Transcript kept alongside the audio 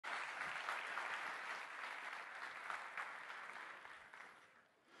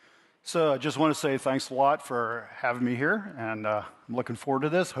So I just want to say thanks a lot for having me here, and I'm looking forward to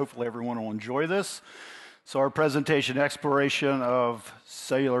this. Hopefully everyone will enjoy this. So our presentation, exploration of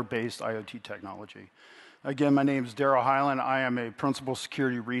cellular-based IoT technology. Again, my name is Deral HEILAND. I am a principal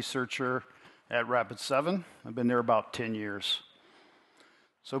security researcher at Rapid7. I've been there about 10 years.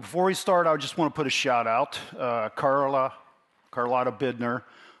 So before we start, I just want to put a shout out. Carlotta Bidner,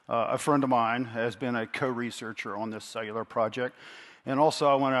 a friend of mine, has been a co-researcher on this cellular project. And also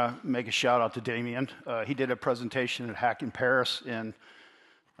I want to make a shout out to Damien. He did a presentation at Hack in Paris in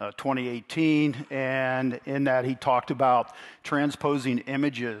 2018, and in that he talked about transposing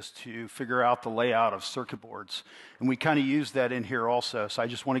images to figure out the layout of circuit boards. And we kind of used that in here also, so I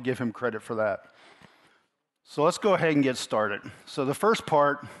just want to give him credit for that. So let's go ahead and get started. So the first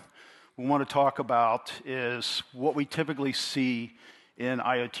part we want to talk about is what we typically see in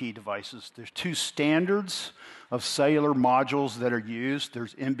IoT devices. There's two standards of cellular modules that are used.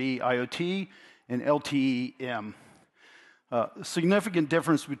 There's NB-IoT and LTE-M. Significant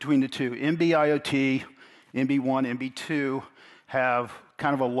difference between the two. NB-IoT, NB1, NB2 have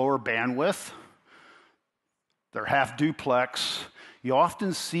kind of a lower bandwidth. They're half duplex. You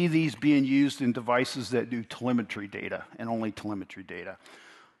often see these being used in devices that do telemetry data and only telemetry data.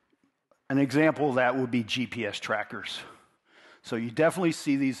 An example of that would be GPS trackers. So you definitely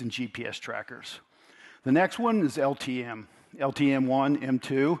see these in GPS trackers. The next one is LTE-M, LTE-M1,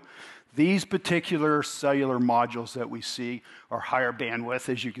 M2. These particular cellular modules that we see are higher bandwidth,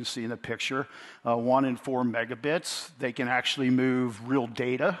 as you can see in the picture, 1 and 4 megabits. They can actually move real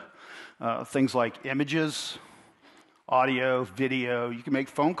data, things like images, audio, video. You can make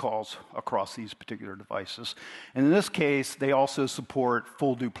phone calls across these particular devices. And in this case, they also support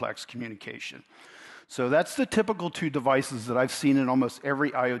full duplex communication. So that's the typical two devices that I've seen in almost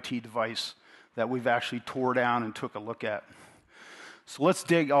every IoT device that we've actually tore down and took a look at. So let's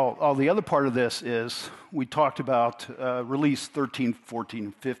dig, the other part of this is we talked about release 13, 14,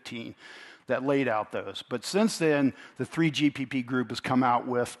 and 15 that laid out those. But since then, the 3GPP group has come out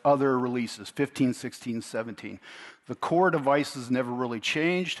with other releases, 15, 16, 17. The core devices never really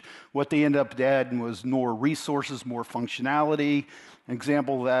changed. What they ended up adding was more resources, more functionality. An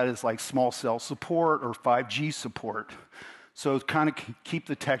example of that is like small cell support or 5G support. So kind of keep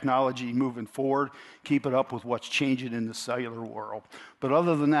the technology moving forward, keep it up with what's changing in the cellular world. But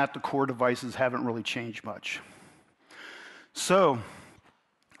other than that, the core devices haven't really changed much. So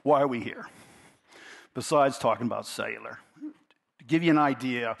why are we here? Besides talking about cellular. To give you an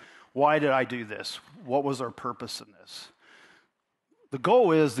idea, why did I do this? What was our purpose in this? The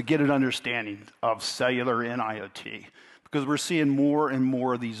goal is to get an understanding of cellular and IoT, because we're seeing more and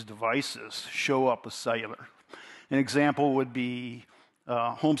more of these devices show up as cellular. An example would be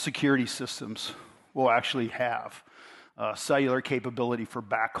home security systems will actually have cellular capability for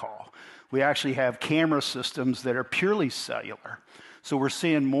backhaul. We actually have camera systems that are purely cellular. So we're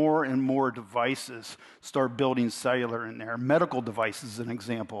seeing more and more devices start building cellular in there. Medical devices, an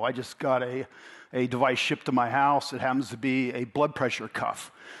example. I just got a device shipped to my house. It happens to be a blood pressure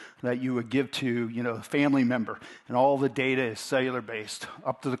cuff that you would give to a family member. And all the data is cellular based.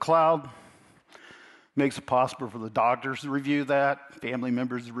 Up to the cloud, makes it possible for the doctors to review that, family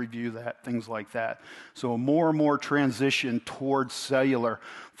members to review that, things like that. So more and more transition towards cellular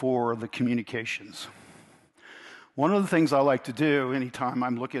for the communications. One of the things I like to do anytime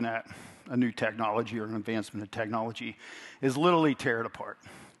I'm looking at a new technology or an advancement of technology is literally tear it apart.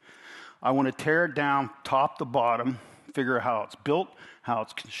 I want to tear it down top to bottom, figure out how it's built, how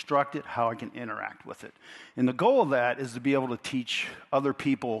it's constructed, how I can interact with it. And the goal of that is to be able to teach other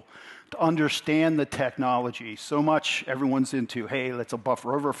people to understand the technology. So much everyone's into, hey, let's a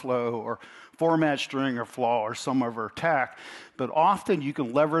buffer overflow or format string or flaw or some other attack. But often you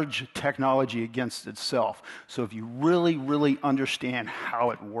can leverage technology against itself. So if you really, really understand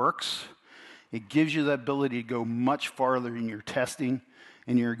how it works, it gives you the ability to go much farther in your testing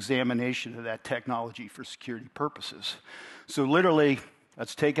and your examination of that technology for security purposes. So literally,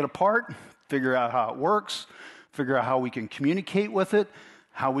 let's take it apart, figure out how it works, figure out how we can communicate with it,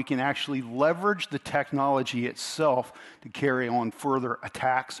 how we can actually leverage the technology itself to carry on further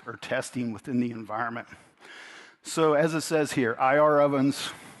attacks or testing within the environment. So as it says here, IR ovens,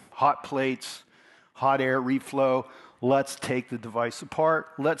 hot plates, hot air reflow. Let's take the device apart.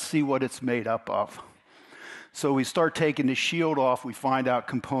 Let's see what it's made up of. So we start taking the shield off. We find out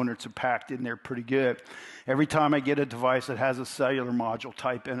components are packed in there pretty good. Every time I get a device that has a cellular module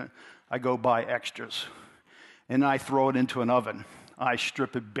type in it, I go buy extras. And I throw it into an oven. I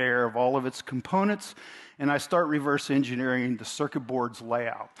strip it bare of all of its components, and I start reverse engineering the circuit board's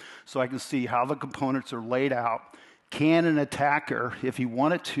layout so I can see how the components are laid out. Can an attacker, if he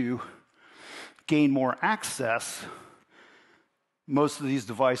wanted to, gain more access, most of these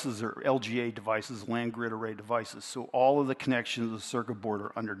devices are LGA devices, land grid array devices. So all of the connections to the circuit board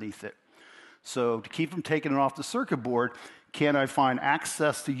are underneath it. So to keep from taking it off the circuit board, can I find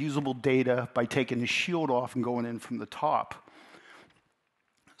access to usable data by taking the shield off and going in from the top?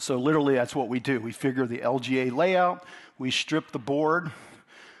 So literally that's what we do. We figure the LGA layout, we strip the board,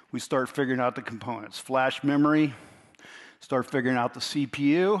 we start figuring out the components. Flash memory, start figuring out the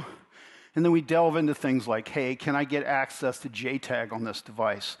CPU, and then we delve into things like, hey, can I get access to JTAG on this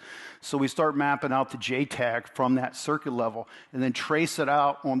device? So we start mapping out the JTAG from that circuit level and then trace it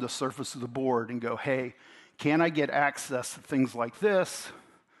out on the surface of the board and go, hey, can I get access to things like this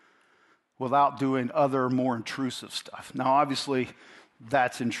without doing other more intrusive stuff? Now, obviously,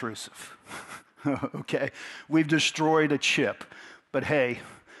 that's intrusive. Okay? We've destroyed a chip, but hey,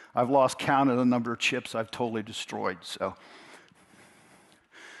 I've lost count of the number of chips I've totally destroyed. So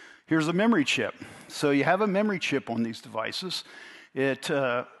here's a memory chip. So you have a memory chip on these devices. It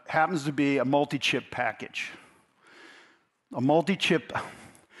happens to be a multi-chip package. A multi-chip.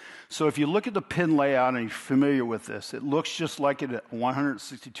 So if you look at the pin layout and you're familiar with this, it looks just like a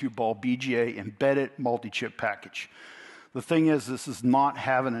 162-ball BGA embedded multi-chip package. The thing is, this does not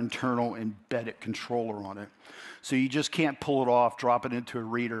have an internal embedded controller on it. So you just can't pull it off, drop it into a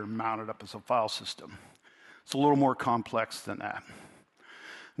reader, and mount it up as a file system. It's a little more complex than that.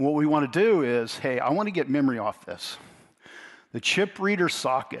 And what we want to do is, hey, I want to get memory off this. The chip reader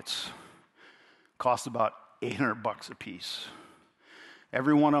sockets cost about $800 a piece.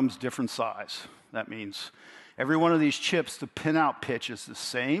 Every one of them is different size. That means every one of these chips, the pinout pitch is the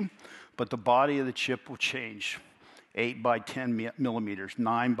same, but the body of the chip will change. 8 by 10 millimeters,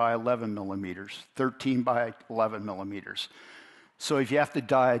 9 by 11 millimeters, 13 by 11 millimeters. So if you have to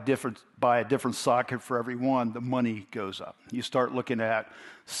buy a different socket for every one, the money goes up. You start looking at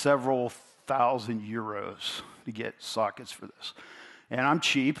several thousand euros to get sockets for this. And I'm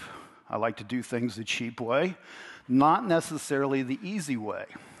cheap. I like to do things the cheap way, not necessarily the easy way.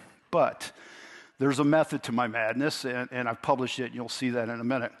 But there's a method to my madness, and I've published it, and you'll see that in a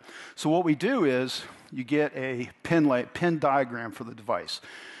minute. So what we do is you get a pin diagram for the device.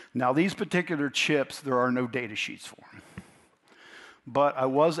 Now, these particular chips, there are no data sheets for them. But I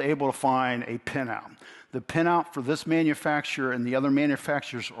was able to find a pinout. The pinout for this manufacturer and the other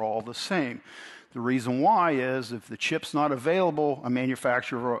manufacturers are all the same. The reason why is if the chip's not available, a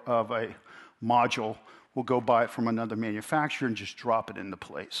manufacturer of a module will go buy it from another manufacturer and just drop it into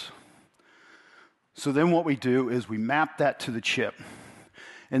place. So then what we do is we map that to the chip,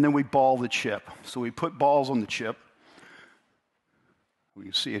 and then we ball the chip. So we put balls on the chip. You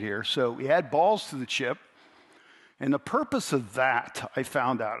can see it here. So we add balls to the chip, and the purpose of that, I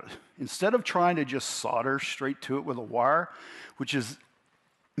found out, instead of trying to just solder straight to it with a wire, which is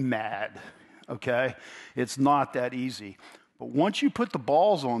mad, okay? It's not that easy. But once you put the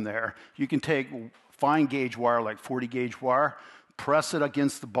balls on there, you can take fine gauge wire, like 40 gauge wire, press it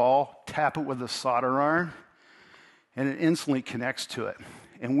against the ball, tap it with a solder iron, and it instantly connects to it.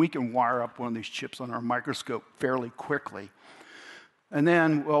 And we can wire up one of these chips on our microscope fairly quickly. And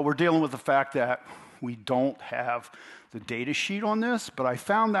then, well, we're dealing with the fact that we don't have the data sheet on this, but I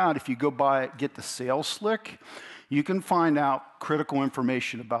found out if you go get the sales slick, you can find out critical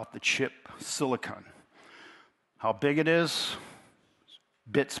information about the chip silicon. How big it is,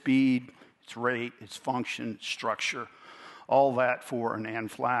 bit speed, its rate, its function, structure, all that for an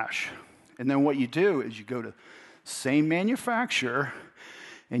AND flash. And then what you do is you go to same manufacturer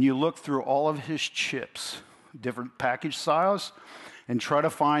and you look through all of his chips, different package size, and try to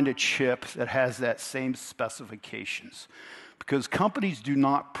find a chip that has that same specifications. Because companies do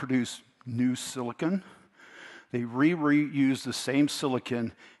not produce new silicon. They reuse the same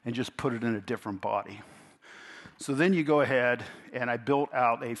silicon and just put it in a different body. So then you go ahead, and I built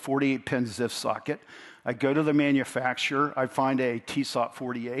out a 48-pin ZIF socket. I go to the manufacturer. I find a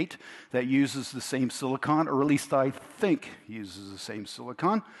TSOT48 that uses the same silicon, or at least I think uses the same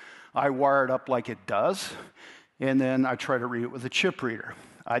silicon. I wire it up like it does, and then I try to read it with a chip reader.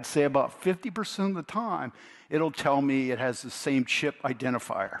 I'd say about 50% of the time, it'll tell me it has the same chip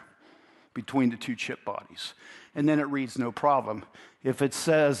identifier between the two chip bodies. And then it reads no problem. If it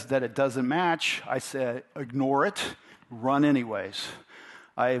says that it doesn't match, I say ignore it, run anyways.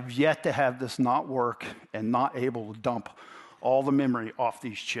 I have yet to have this not work and not able to dump all the memory off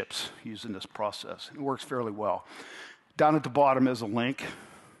these chips using this process. It works fairly well. Down at the bottom is a link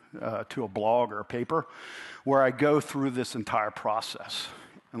to a blog or a paper where I go through this entire process.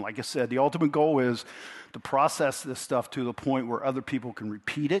 And like I said, the ultimate goal is to process this stuff to the point where other people can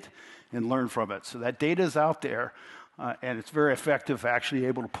repeat it and learn from it. So that data is out there. and it's very effective, actually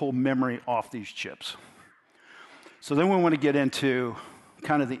able to pull memory off these chips. So then we want to get into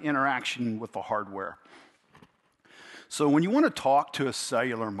kind of the interaction with the hardware. So when you want to talk to a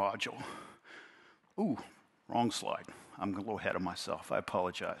cellular module, ooh, wrong slide. I'm a little ahead of myself. I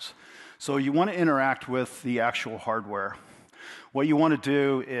apologize. So you want to interact with the actual hardware. What you want to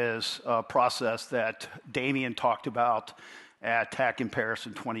do is a process that Damien talked about at TAC in Paris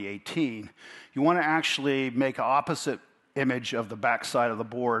in 2018. You want to actually make an opposite image of the backside of the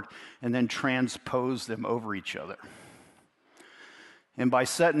board and then transpose them over each other. And by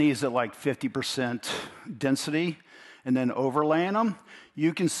setting these at like 50% density and then overlaying them,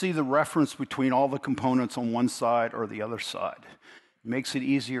 you can see the reference between all the components on one side or the other side. It makes it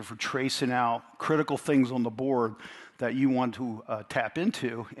easier for tracing out critical things on the board that you want to tap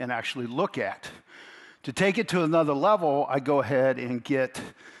into and actually look at. To take it to another level, I go ahead and get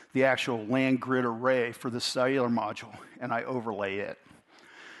the actual land grid array for the cellular module, and I overlay it.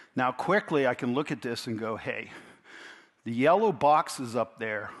 Now, quickly, I can look at this and go, hey, the yellow boxes up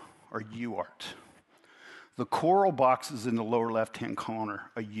there are UART. The coral boxes in the lower left-hand corner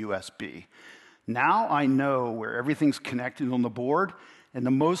are USB. Now I know where everything's connected on the board, and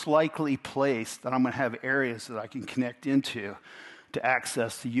the most likely place that I'm going to have areas that I can connect into to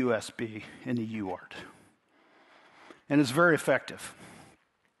access the USB and the UART. And it's very effective.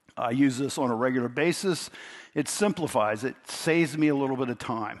 I use this on a regular basis. It simplifies. It saves me a little bit of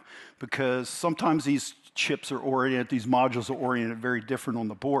time because sometimes these chips are oriented, these modules are oriented very different on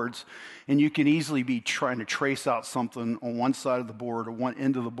the boards, and you can easily be trying to trace out something on one side of the board or one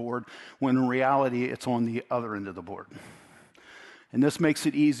end of the board when in reality it's on the other end of the board. And this makes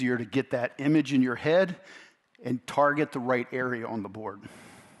it easier to get that image in your head and target the right area on the board.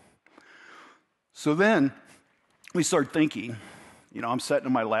 So then we start thinking, I'm sitting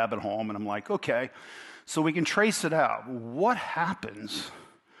in my lab at home and I'm like, okay, so we can trace it out. What happens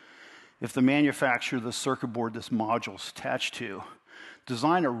if the manufacturer of the circuit board this module is attached to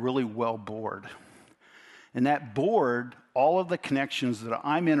design a really well board? And that board, all of the connections that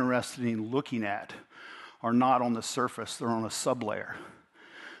I'm interested in looking at are not on the surface, they're on a sublayer.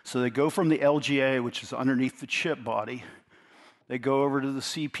 So they go from the LGA, which is underneath the chip body, they go over to the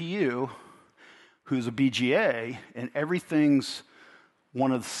CPU, who's a BGA, and everything's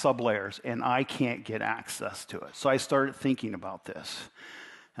one of the sublayers, and I can't get access to it. So I started thinking about this.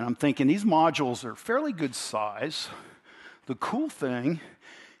 And I'm thinking these modules are fairly good size. The cool thing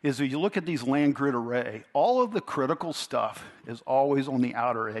is if you look at these land grid array, all of the critical stuff is always on the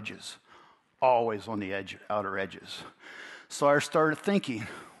outer edges. Always on the outer edges. So I started thinking,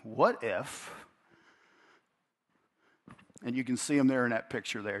 what if, and you can see them there in that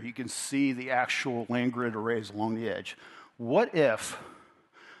picture there, you can see the actual land grid arrays along the edge. What if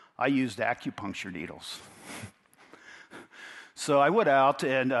I used acupuncture needles? So I went out,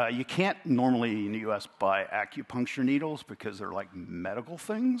 and you can't normally in the US buy acupuncture needles because they're like medical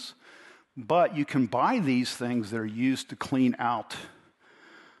things, but you can buy these things that are used to clean out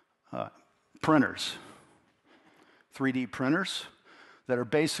printers, 3D printers that are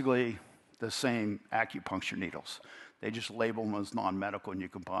basically the same acupuncture needles. They just label them as non-medical, and you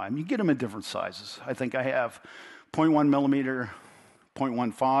can buy them. You get them in different sizes. I think I have 0.1 millimeter,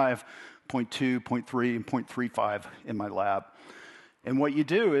 0.15, 0.2, 0.3, and 0.35 in my lab. And what you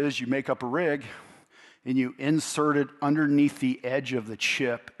do is you make up a rig, and you insert it underneath the edge of the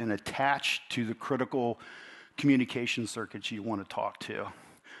chip and attach to the critical communication circuits you want to talk to.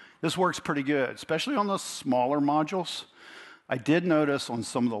 This works pretty good, especially on the smaller modules. I did notice on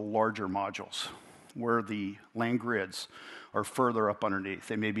some of the larger modules where the land grids are further up underneath.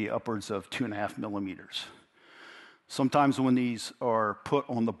 They may be upwards of 2.5 millimeters. Sometimes when these are put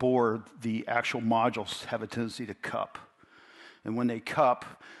on the board, the actual modules have a tendency to cup. And when they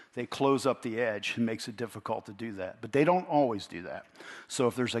cup, they close up the edge and makes it difficult to do that. But they don't always do that. So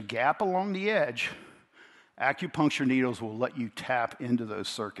if there's a gap along the edge, acupuncture needles will let you tap into those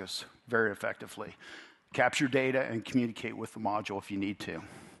circuits very effectively. Capture data and communicate with the module if you need to.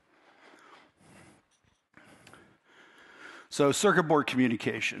 So circuit board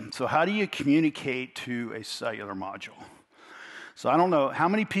communication. So how do you communicate to a cellular module? So I don't know, how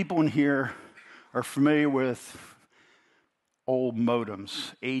many people in here are familiar with old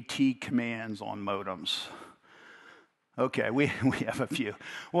modems, AT commands on modems? Okay, we have a few.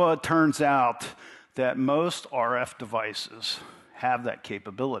 Well, it turns out that most RF devices have that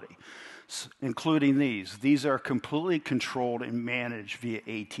capability, including these. These are completely controlled and managed via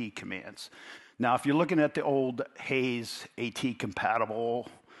AT commands. Now, if you're looking at the old Hayes AT compatible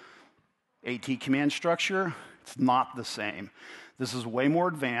AT command structure, it's not the same. This is way more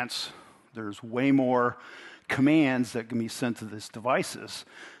advanced. There's way more commands that can be sent to these devices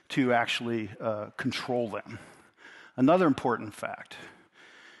to actually control them. Another important fact,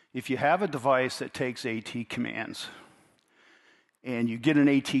 if you have a device that takes AT commands and you get an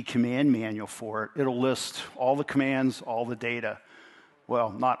AT command manual for it, it'll list all the commands, all the data.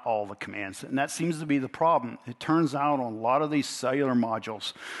 Well, not all the commands, and that seems to be the problem. It turns out on a lot of these cellular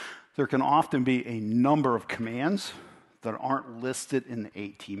modules, there can often be a number of commands that aren't listed in the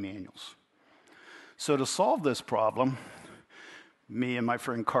AT manuals. So to solve this problem, me and my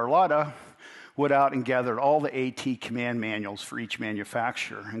friend Carlotta went out and gathered all the AT command manuals for each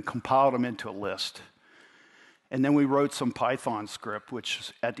manufacturer and compiled them into a list. And then we wrote some Python script, which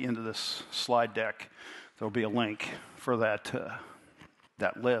is at the end of this slide deck, there'll be a link for that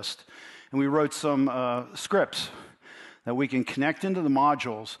list. And we wrote some scripts that we can connect into the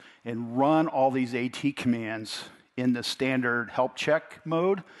modules and run all these AT commands in the standard help check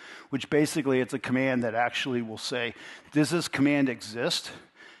mode, which basically it's a command that actually will say, does this command exist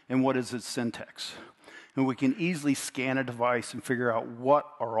and what is its syntax? And we can easily scan a device and figure out what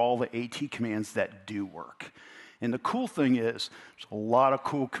are all the AT commands that do work. And the cool thing is, there's a lot of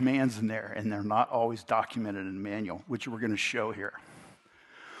cool commands in there, and they're not always documented in the manual, which we're going to show here.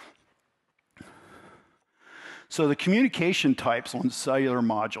 So the communication types on cellular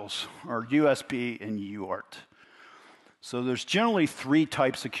modules are USB and UART. So there's generally 3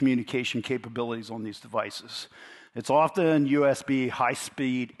 types of communication capabilities on these devices. It's often USB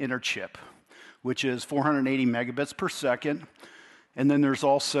high-speed interchip, which is 480 megabits per second. And then there's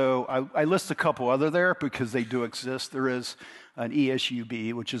also, I list a couple other there because they do exist. There is an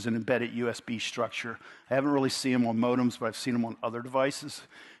ESUB, which is an embedded USB structure. I haven't really seen them on modems, but I've seen them on other devices.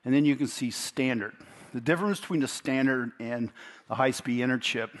 And then you can see standard. The difference between the standard and the high-speed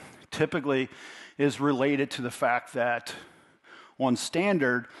interchip typically is related to the fact that on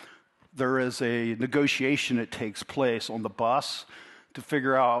standard, there is a negotiation that takes place on the bus to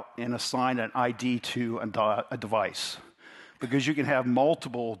figure out and assign an ID to a device, because you can have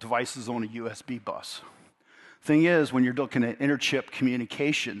multiple devices on a USB bus. Thing is, when you're looking at interchip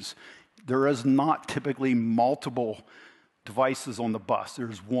communications, there is not typically multiple devices on the bus.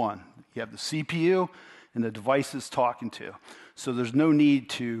 There's one. You have the CPU and the device it's talking to. So there's no need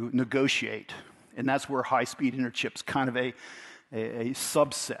to negotiate. And that's where high-speed interchip's kind of a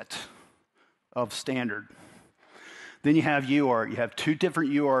subset of standard. Then you have UART. You have 2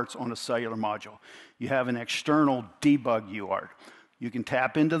 different UARTs on a cellular module. You have an external debug UART. You can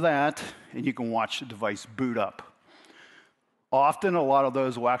tap into that, and you can watch the device boot up. Often, a lot of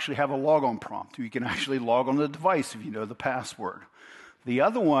those will actually have a logon prompt. You can actually log on the device if you know the password. The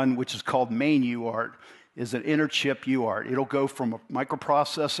other one, which is called main UART, is an interchip UART. It'll go from a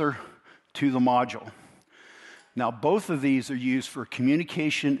microprocessor to the module. Now, both of these are used for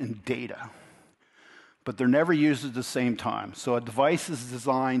communication and data, but they're never used at the same time. So a device is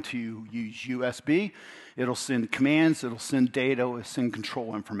designed to use USB. It'll send commands, it'll send data, it'll send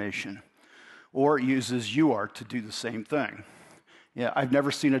control information. Or it uses UART to do the same thing. Yeah, I've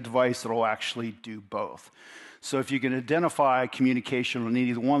never seen a device that will actually do both. So if you can identify communication on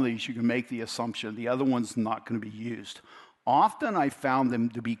either one of these, you can make the assumption the other one's not going to be used. Often I found them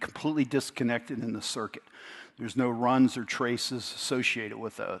to be completely disconnected in the circuit. There's no runs or traces associated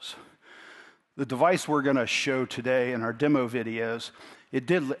with those. The device we're going to show today in our demo videos, it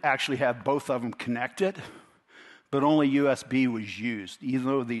did actually have both of them connected, but only USB was used. Even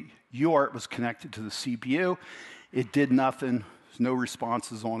though the UART was connected to the CPU, it did nothing. There's no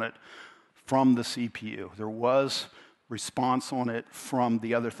responses on it from the CPU. There was response on it from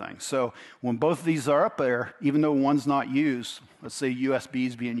the other thing. So when both of these are up there, even though one's not used, let's say USB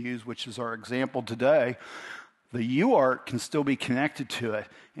is being used, which is our example today, the UART can still be connected to it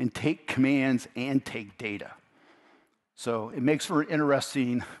and take commands and take data. So it makes for an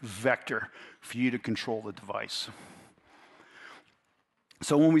interesting vector for you to control the device.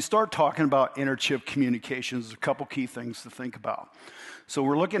 So when we start talking about interchip communications, there's a couple key things to think about. So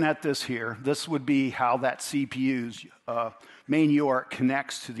we're looking at this here. This would be how that CPU's main UART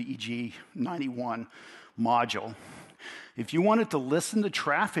connects to the EG91 module. If you wanted to listen to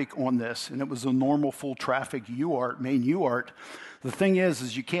traffic on this, and it was a normal full traffic UART, main UART, the thing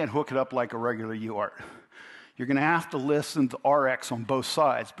is you can't hook it up like a regular UART. You're going to have to listen to RX on both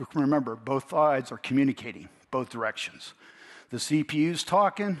sides. But remember, both sides are communicating, both directions. The CPU's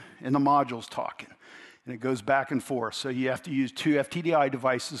talking and the module's talking. And it goes back and forth. So you have to use 2 FTDI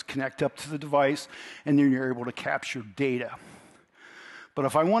devices, connect up to the device, and then you're able to capture data. But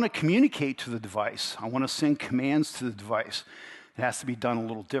if I want to communicate to the device, I want to send commands to the device, it has to be done a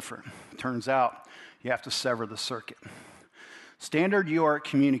little different. It turns out you have to sever the circuit. Standard UART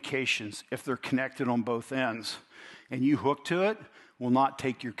communications, if they're connected on both ends and you hook to it, will not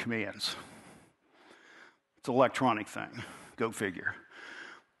take your commands. It's an electronic thing. Go figure.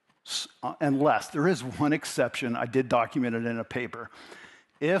 Unless there is one exception, I did document it in a paper.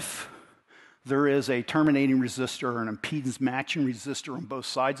 If there is a terminating resistor or an impedance matching resistor on both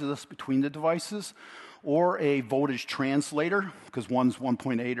sides of this between the devices, or a voltage translator, because one's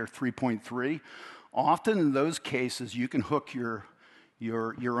 1.8 or 3.3, often in those cases you can hook your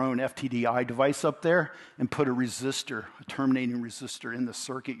own FTDI device up there and put a resistor, a terminating resistor in the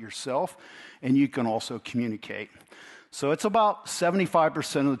circuit yourself, and you can also communicate. So it's about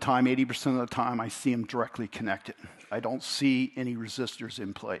 75% of the time, 80% of the time, I see them directly connected. I don't see any resistors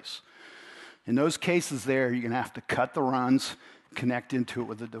in place. In those cases there, you're going to have to cut the runs, connect into it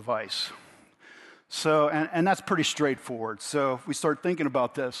with the device. So, and that's pretty straightforward. So if we start thinking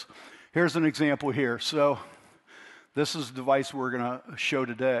about this, here's an example here. So this is the device we're going to show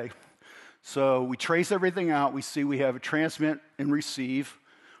today. So we trace everything out. We see we have a transmit and receive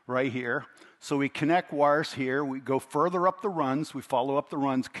right here. So we connect wires here. We go further up the runs. We follow up the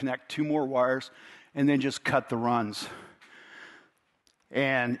runs, connect 2 more wires, and then just cut the runs.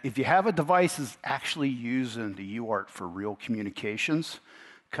 And if you have a device that's actually using the UART for real communications,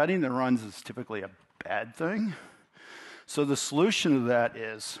 cutting the runs is typically a bad thing. So the solution to that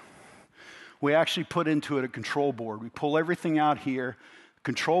is we actually put into it a control board. We pull everything out here.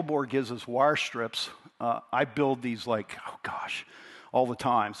 Control board gives us wire strips. I build these all the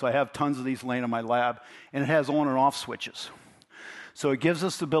time. So I have tons of these laying in my lab, and it has on and off switches. So it gives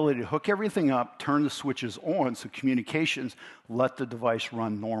us the ability to hook everything up, turn the switches on, so communications, let the device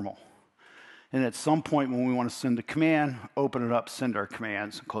run normal. And at some point when we want to send a command, open it up, send our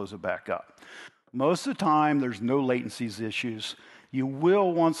commands, and close it back up. Most of the time, there's no latencies issues. You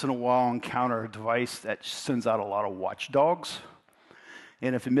will once in a while encounter a device that sends out a lot of watchdogs.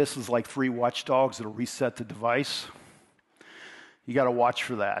 And if it misses like 3 watchdogs, it'll reset the device. You got to watch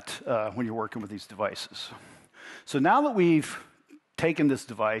for that when you're working with these devices. So now that we've taken this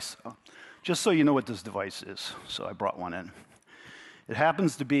device, just so you know what this device is, so I brought one in. It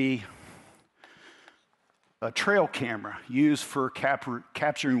happens to be a trail camera used for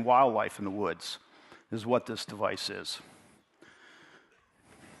capturing wildlife in the woods, is what this device is.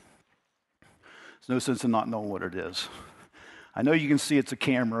 There's no sense in not knowing what it is. I know you can see it's a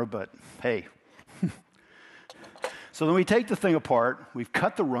camera, but hey. So then we take the thing apart, we've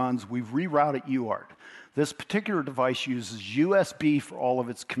cut the runs, we've rerouted UART. This particular device uses USB for all of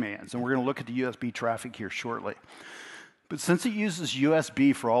its commands, and we're going to look at the USB traffic here shortly. But since it uses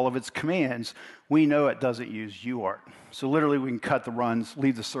USB for all of its commands, we know it doesn't use UART. So literally we can cut the runs,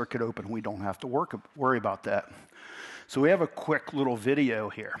 leave the circuit open, we don't have to worry about that. So we have a quick little video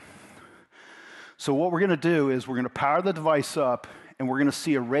here. So what we're going to do is we're going to power the device up, and we're going to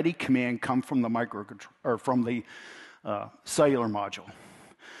see a ready command come from the cellular module.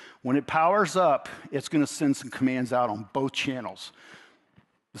 When it powers up, it's going to send some commands out on both channels.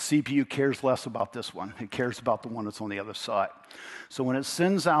 The CPU cares less about this one. It cares about the one that's on the other side. So when it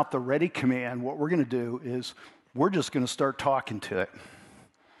sends out the ready command, what we're going to do is we're just going to start talking to it.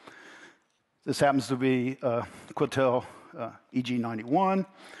 This happens to be Quintel EG91.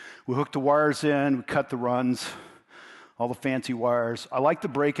 We hook the wires in, we cut the runs, all the fancy wires. I like the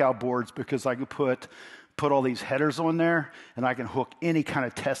breakout boards because I can put all these headers on there, and I can hook any kind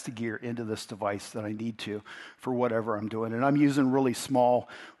of test gear into this device that I need to for whatever I'm doing. And I'm using really small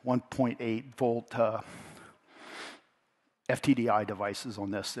 1.8 volt FTDI devices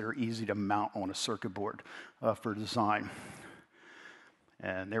on this that are easy to mount on a circuit board for design.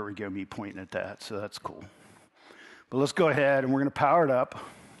 And there we go, me pointing at that, so that's cool. But let's go ahead, and we're going to power it up,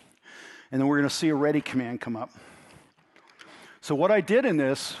 and then we're going to see a ready command come up. So what I did in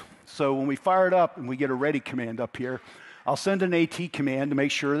this, so when we fire it up and we get a ready command up here, I'll send an AT command to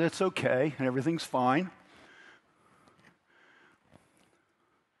make sure that it's okay and everything's fine.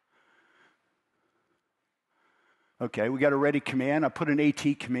 Okay, we got a ready command. I put an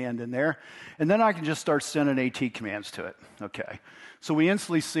AT command in there, and then I can just start sending AT commands to it. Okay, so we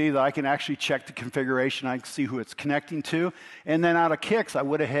instantly see that I can actually check the configuration. I can see who it's connecting to, and then out of kicks, I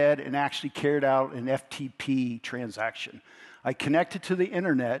went ahead and actually carried out an FTP transaction. I connected to the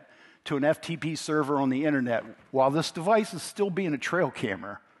internet, to an FTP server on the internet, while this device is still being a trail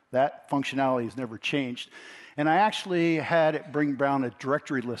camera. That functionality has never changed. And I actually had it bring down a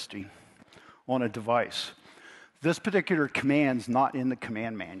directory listing on a device. This particular command's not in the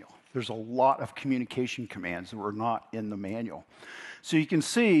command manual. There's a lot of communication commands that were not in the manual. So you can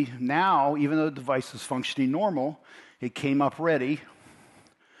see now, even though the device is functioning normal, it came up ready.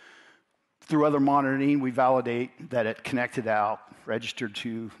 Through other monitoring, we validate that it connected out, registered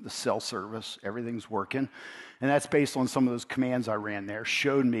to the cell service, everything's working. And that's based on some of those commands I ran there,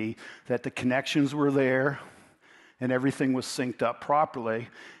 showed me that the connections were there and everything was synced up properly.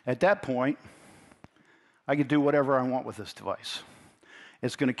 At that point, I could do whatever I want with this device.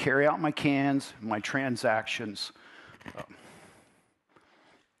 It's going to carry out my cans, my transactions.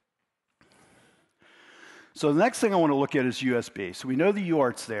 So the next thing I want to look at is USB. So we know the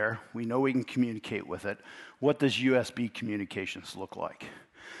UART's there. We know we can communicate with it. What does USB communications look like?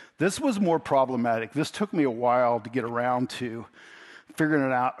 This was more problematic. This took me a while to get around to figuring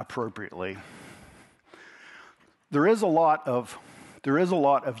it out appropriately. There is a lot of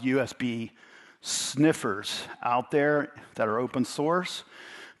USB sniffers out there that are open source,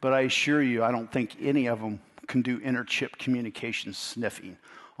 but I assure you, I don't think any of them can do inter-chip communication sniffing.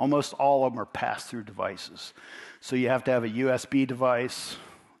 Almost all of them are pass-through devices. So you have to have a USB device,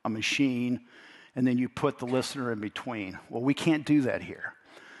 a machine, and then you put the listener in between. Well, we can't do that here.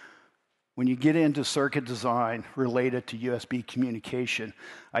 When you get into circuit design related to USB communication,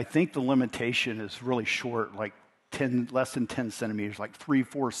 I think the limitation is really short, like less than 10 centimeters, like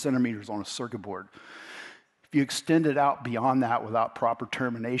 3-4 centimeters on a circuit board. If you extend it out beyond that without proper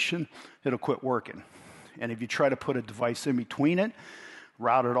termination, it'll quit working. And if you try to put a device in between it,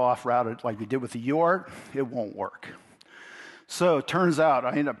 route it like we did with the UART, it won't work. So it turns out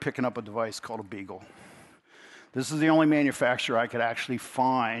I ended up picking up a device called a Beagle. This is the only manufacturer I could actually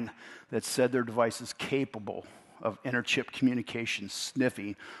find that said their device is capable of inter-chip communication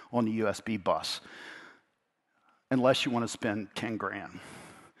sniffing on the USB bus, unless you want to spend 10 grand.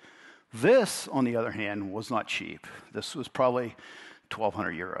 This, on the other hand, was not cheap. This was probably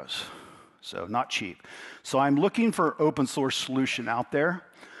 1,200 euros. So not cheap. So I'm looking for open source solution out there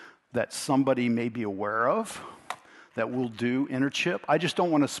that somebody may be aware of that will do inter-chip. I just don't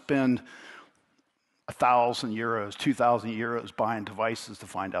want to spend 1,000 euros, 2,000 euros buying devices to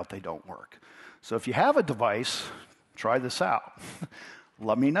find out they don't work. So if you have a device, try this out.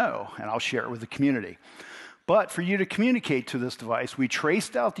 Let me know, and I'll share it with the community. But for you to communicate to this device, we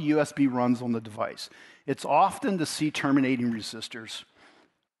traced out the USB runs on the device. It's often the C-terminating resistors.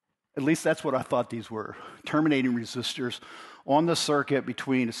 At least that's what I thought these were, terminating resistors on the circuit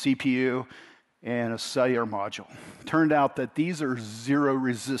between a CPU and a cellular module. Turned out that these are zero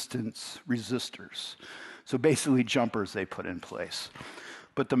resistance resistors. So basically jumpers they put in place.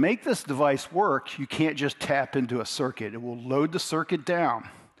 But to make this device work, you can't just tap into a circuit. It will load the circuit down.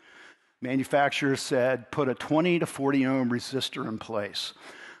 Manufacturers said put a 20 to 40 ohm resistor in place.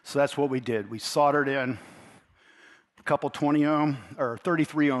 So that's what we did. We soldered in a couple 20 ohm, or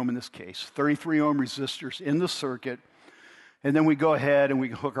 33 ohm in this case, 33 ohm resistors in the circuit. And then we go ahead and we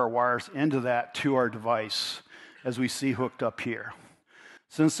hook our wires into that to our device, as we see hooked up here.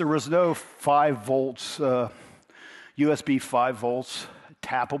 Since there was no 5 volts, USB 5 volts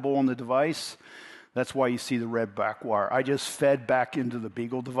tappable on the device, that's why you see the red back wire. I just fed back into the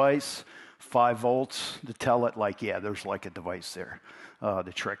Beagle device 5 volts to tell it, like, yeah, there's like a device there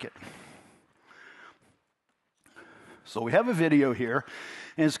to trick it. So we have a video here,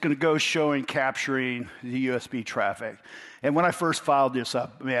 and it's going to go showing capturing the USB traffic. And when I first filed this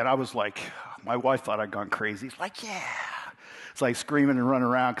up, man, I was like, my wife thought I'd gone crazy. It's like, yeah. It's like screaming and running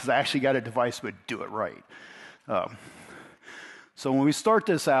around because I actually got a device that would do it right. So when we start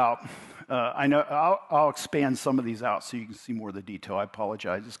this out, I know I'll expand some of these out so you can see more of the detail. I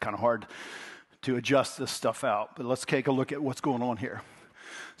apologize. It's kind of hard to adjust this stuff out. But let's take a look at what's going on here.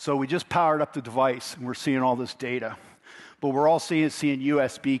 So we just powered up the device, and we're seeing all this data. But we're all seeing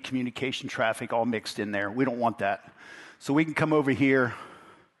USB communication traffic all mixed in there. We don't want that. So we can come over here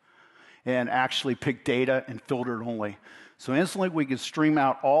and actually pick data and filter it only. So instantly we can stream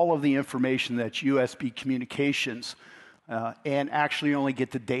out all of the information that's USB communications and actually only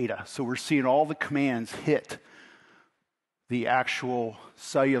get the data. So we're seeing all the commands hit the actual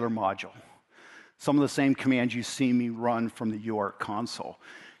cellular module. Some of the same commands you see me run from the UART console.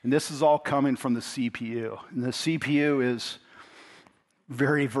 And this is all coming from the CPU. And the CPU is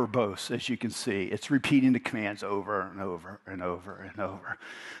very verbose, as you can see. It's repeating the commands over and over and over and over.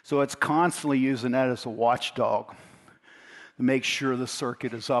 So it's constantly using that as a watchdog to make sure the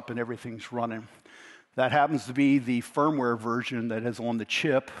circuit is up and everything's running. That happens to be the firmware version that is on the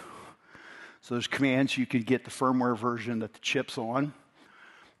chip. So there's commands you can get the firmware version that the chip's on.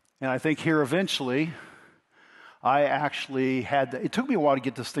 And I think here eventually, I actually had, it took me a while to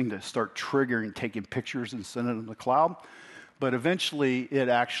get this thing to start triggering, taking pictures and sending them to the cloud, but eventually it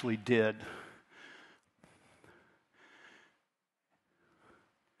actually did.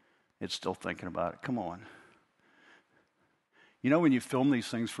 It's still thinking about it. Come on. You know, when you film these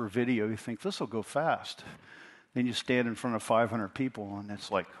things for video, you think, this will go fast. Then you stand in front of 500 people, and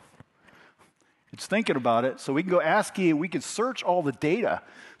it's like, it's thinking about it. So we can go ASCII, and we can search all the data.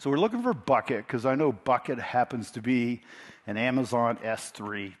 So we're looking for bucket, because I know bucket happens to be an Amazon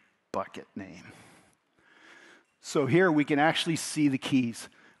S3 bucket name. So here we can actually see the keys.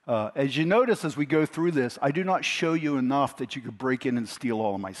 As you notice as we go through this, I do not show you enough that you could break in and steal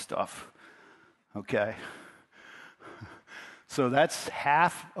all of my stuff. Okay? So that's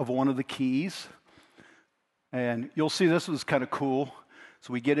half of one of the keys. And you'll see this was kind of cool.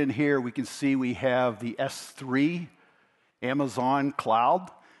 So we get in here, we can see we have the S3 Amazon cloud.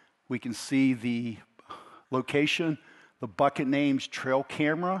 We can see the location, the bucket name's trail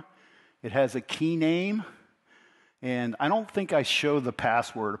camera. It has a key name. And I don't think I show the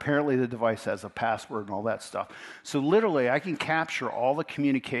password. Apparently the device has a password and all that stuff. So literally I can capture all the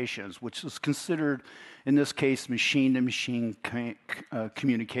communications, which is considered, in this case, machine-to-machine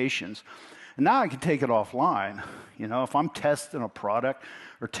communications. And now I can take it offline. You know, if I'm testing a product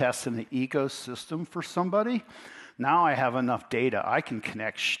or testing the ecosystem for somebody, now I have enough data. I can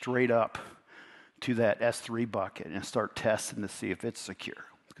connect straight up to that S3 bucket and start testing to see if it's secure.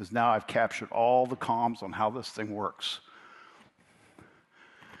 Because now I've captured all the comms on how this thing works.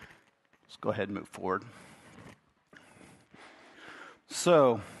 Let's go ahead and move forward.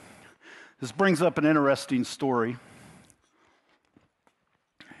 So, this brings up an interesting story.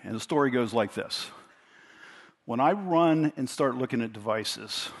 And the story goes like this. When I run and start looking at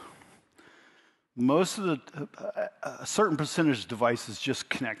devices, most of a certain percentage of devices just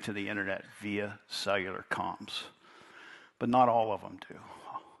connect to the internet via cellular comms, but not all of them do.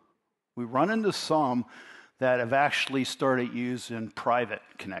 We run into some that have actually started using private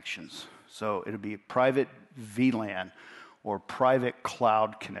connections. So it'll be private VLAN or private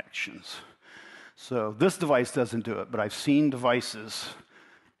cloud connections. So this device doesn't do it, but I've seen devices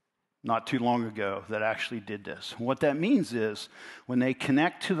not too long ago that actually did this. What that means is when they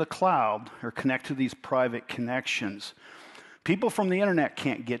connect to the cloud or connect to these private connections, people from the internet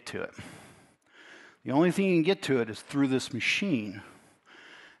can't get to it. The only thing you can get to it is through this machine.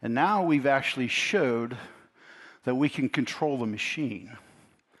 And now we've actually showed that we can control the machine.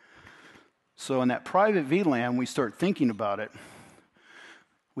 So in that private VLAN, we start thinking about it.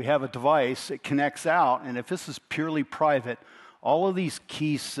 We have a device, it connects out, and if this is purely private, all of these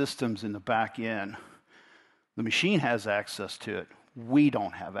key systems in the back end, the machine has access to it. We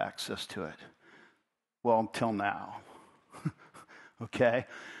don't have access to it. Well, until now. Okay?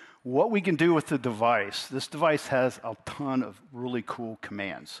 What we can do with the device, this device has a ton of really cool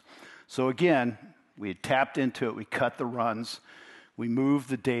commands. So again, we had tapped into it, we cut the runs, we moved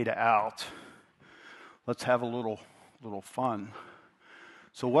the data out. Let's have a little fun.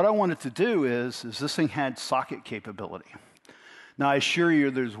 So what I wanted to do is this thing had socket capability. Now I assure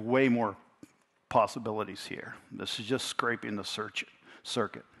you there's way more possibilities here. This is just scraping the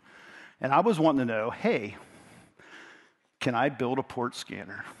circuit. And I was wanting to know, hey, can I build a port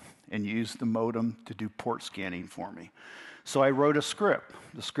scanner and use the modem to do port scanning for me? So I wrote a script.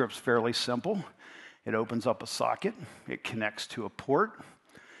 The script's fairly simple. It opens up a socket. It connects to a port.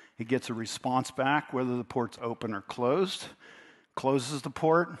 It gets a response back, whether the port's open or closed. Closes the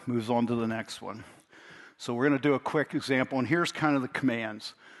port, moves on to the next one. So we're going to do a quick example, and here's kind of the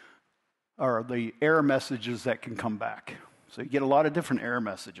commands, or the error messages that can come back. So you get a lot of different error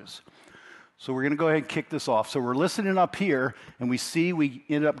messages. So we're going to go ahead and kick this off. So we're listening up here, and we see we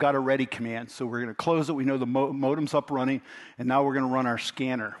ended up got a ready command. So we're going to close it. We know the modem's up running, and now we're going to run our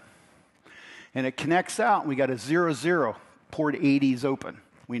scanner. And it connects out, and we got a 00. Port 80 is open.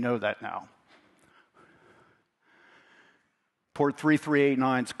 We know that now. Port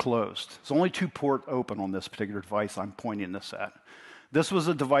 3389 is closed. There's only 2 ports open on this particular device I'm pointing this at. This was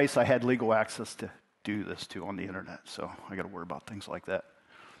a device I had legal access to do this to on the internet, so I got to worry about things like that.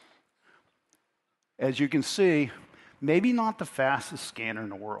 As you can see, maybe not the fastest scanner in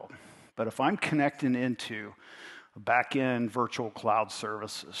the world, but if I'm connecting into a back-end virtual cloud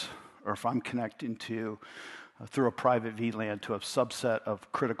services, or if I'm connecting to through a private VLAN to a subset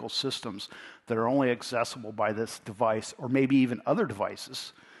of critical systems that are only accessible by this device, or maybe even other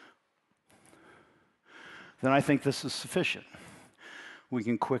devices, then I think this is sufficient. We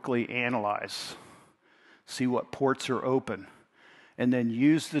can quickly analyze, see what ports are open, and then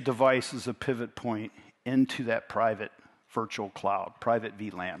use the device as a pivot point into that private virtual cloud, private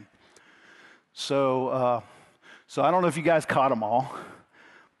VLAN. So I don't know if you guys caught them all.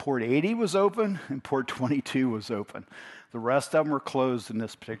 Port 80 was open and port 22 was open. The rest of them were closed in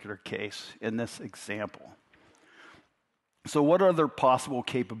this particular case, in this example. So what other possible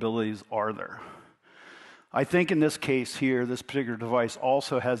capabilities are there? I think in this case here, this particular device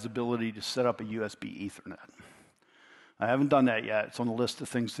also has the ability to set up a USB Ethernet. I haven't done that yet. It's on the list of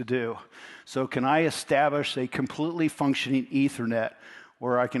things to do. So can I establish a completely functioning Ethernet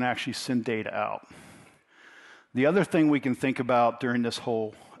where I can actually send data out? The other thing we can think about during this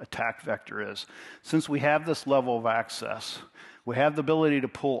whole attack vector is, since we have this level of access, we have the ability to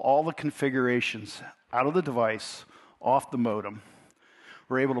pull all the configurations out of the device, off the modem.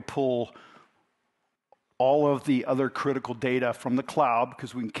 We're able to pull all of the other critical data from the cloud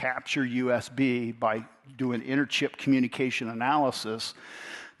because we can capture USB by doing inter-chip communication analysis.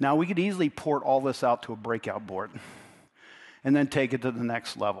 Now we could easily port all this out to a breakout board and then take it to the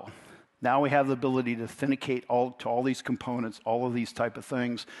next level. Now we have the ability to authenticate to all these components, all of these type of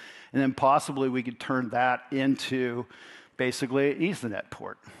things, and then possibly we could turn that into basically an Ethernet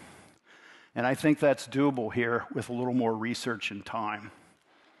port. And I think that's doable here with a little more research and time.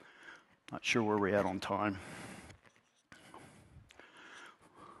 Not sure where we're at on time.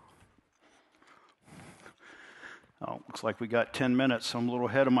 Oh, looks like we got 10 minutes, so I'm a little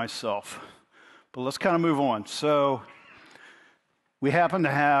ahead of myself. But let's kind of move on. So we happen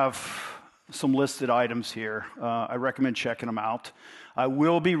to have some listed items here. I recommend checking them out. I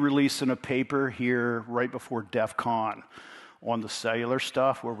will be releasing a paper here right before DEF CON on the cellular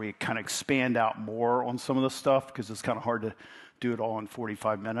stuff, where we kind of expand out more on some of the stuff, because it's kind of hard to do it all in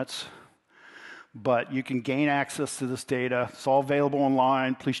 45 minutes. But you can gain access to this data. It's all available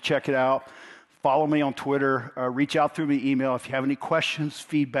online. Please check it out. Follow me on Twitter. Reach out through me email. If you have any questions,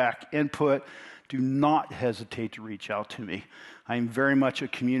 feedback, input, do not hesitate to reach out to me. I am very much a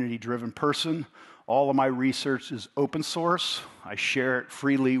community-driven person. All of my research is open source. I share it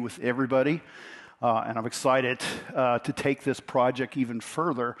freely with everybody. And I'm excited to take this project even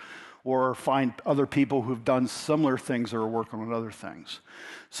further, or find other people who've done similar things or are working on other things.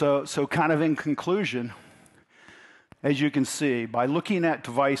 So kind of in conclusion, as you can see, by looking at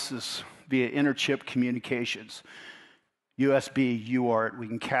devices via inter-chip communications, USB, UART, we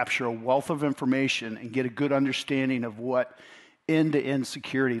can capture a wealth of information and get a good understanding of what end-to-end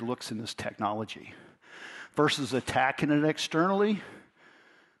security looks in this technology. Versus attacking it externally,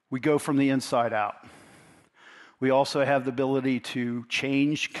 we go from the inside out. We also have the ability to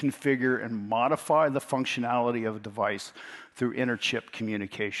change, configure, and modify the functionality of a device through inter-chip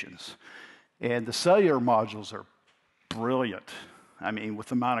communications. And the cellular modules are brilliant. I mean, with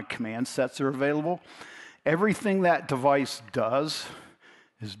the amount of command sets that are available, everything that device does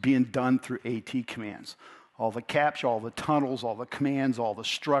is being done through AT commands. All the capture, all the tunnels, all the commands, all the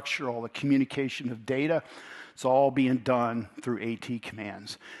structure, all the communication of data, it's all being done through AT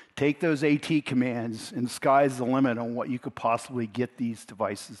commands. Take those AT commands, and sky's the limit on what you could possibly get these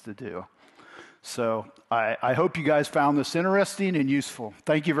devices to do. So I hope you guys found this interesting and useful.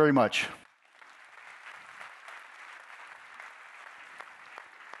 Thank you very much.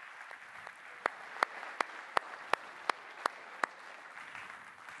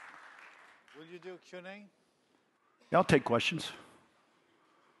 Will you do Q&A? Yeah, I'll take questions.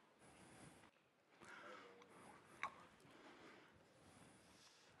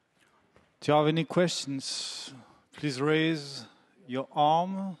 Do you have any questions? Please raise your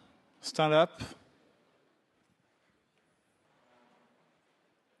arm. Stand up.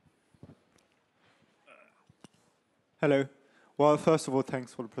 Hello. Well, first of all,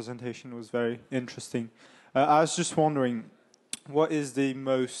 thanks for the presentation. It was very interesting. I was just wondering, what is the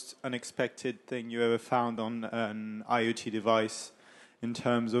most unexpected thing you ever found on an IoT device in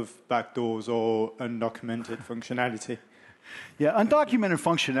terms of backdoors or undocumented functionality? Yeah, undocumented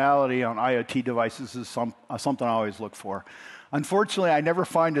functionality on IoT devices is something I always look for. Unfortunately, I never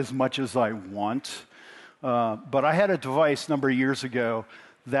find as much as I want. But I had a device a number of years ago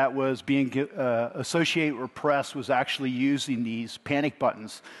that was being Associated with Press was actually using these panic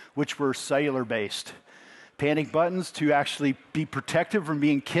buttons, which were cellular-based. Panic buttons to actually be protected from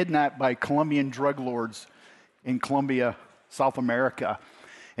being kidnapped by Colombian drug lords in Colombia, South America.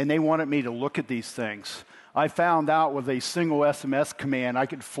 And they wanted me to look at these things. I found out with a single SMS command, I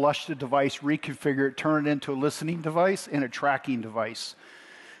could flush the device, reconfigure it, turn it into a listening device and a tracking device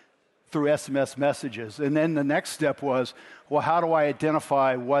through SMS messages. And then the next step was, well, how do I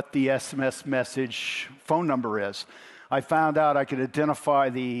identify what the SMS message phone number is? I found out I could identify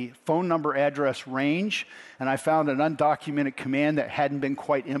the phone number address range, and I found an undocumented command that hadn't been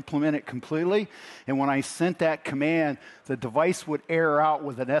quite implemented completely. And when I sent that command, the device would error out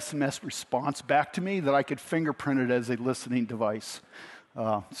with an SMS response back to me that I could fingerprint it as a listening device.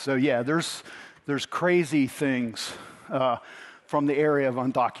 So yeah, there's crazy things from the area of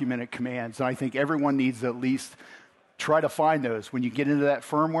undocumented commands, and I think everyone needs to at least try to find those. When you get into that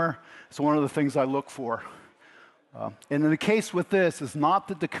firmware, it's one of the things I look for. And in the case with this, is not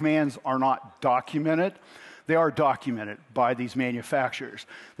that the commands are not documented. They are documented by these manufacturers.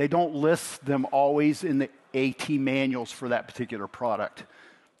 They don't list them always in the AT manuals for that particular product,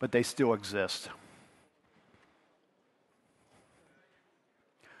 but they still exist.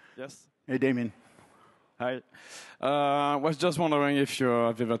 Yes. Hey, Damien. Hi. I was just wondering if you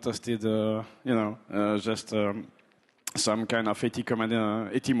have ever tested, just some kind of AT command,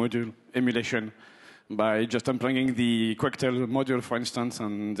 AT module emulation by just unplugging the Quectel module, for instance,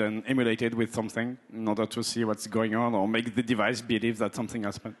 and then emulate it with something in order to see what's going on or make the device believe that something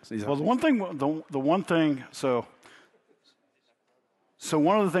has happened. Well, one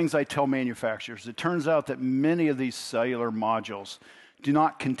of the things I tell manufacturers, it turns out that many of these cellular modules do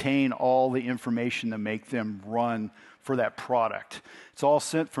not contain all the information to make them run for that product. It's all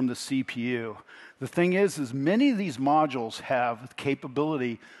sent from the CPU. The thing is many of these modules have the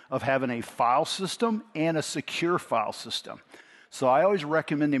capability of having a file system and a secure file system. So I always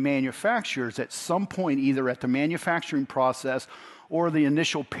recommend the manufacturers at some point, either at the manufacturing process or the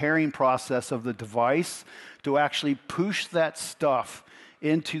initial pairing process of the device, to actually push that stuff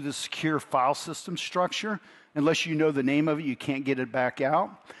into the secure file system structure. Unless you know the name of it, you can't get it back out.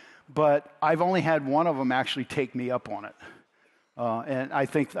 But I've only had one of them actually take me up on it. And I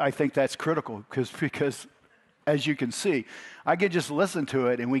think that's critical because, as you can see, I could just listen to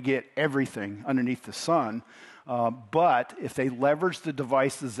it and we get everything underneath the sun. But if they leverage the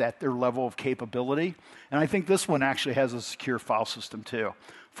devices at their level of capability, and I think this one actually has a secure file system too,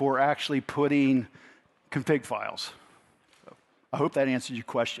 for actually putting config files. So I hope that answers your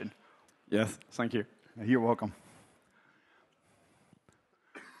question. Yes, thank you. You're welcome.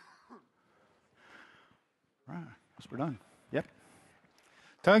 All right, guess we're done. Yep.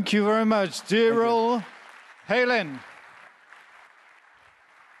 Thank you very much, Deral. HEILAND.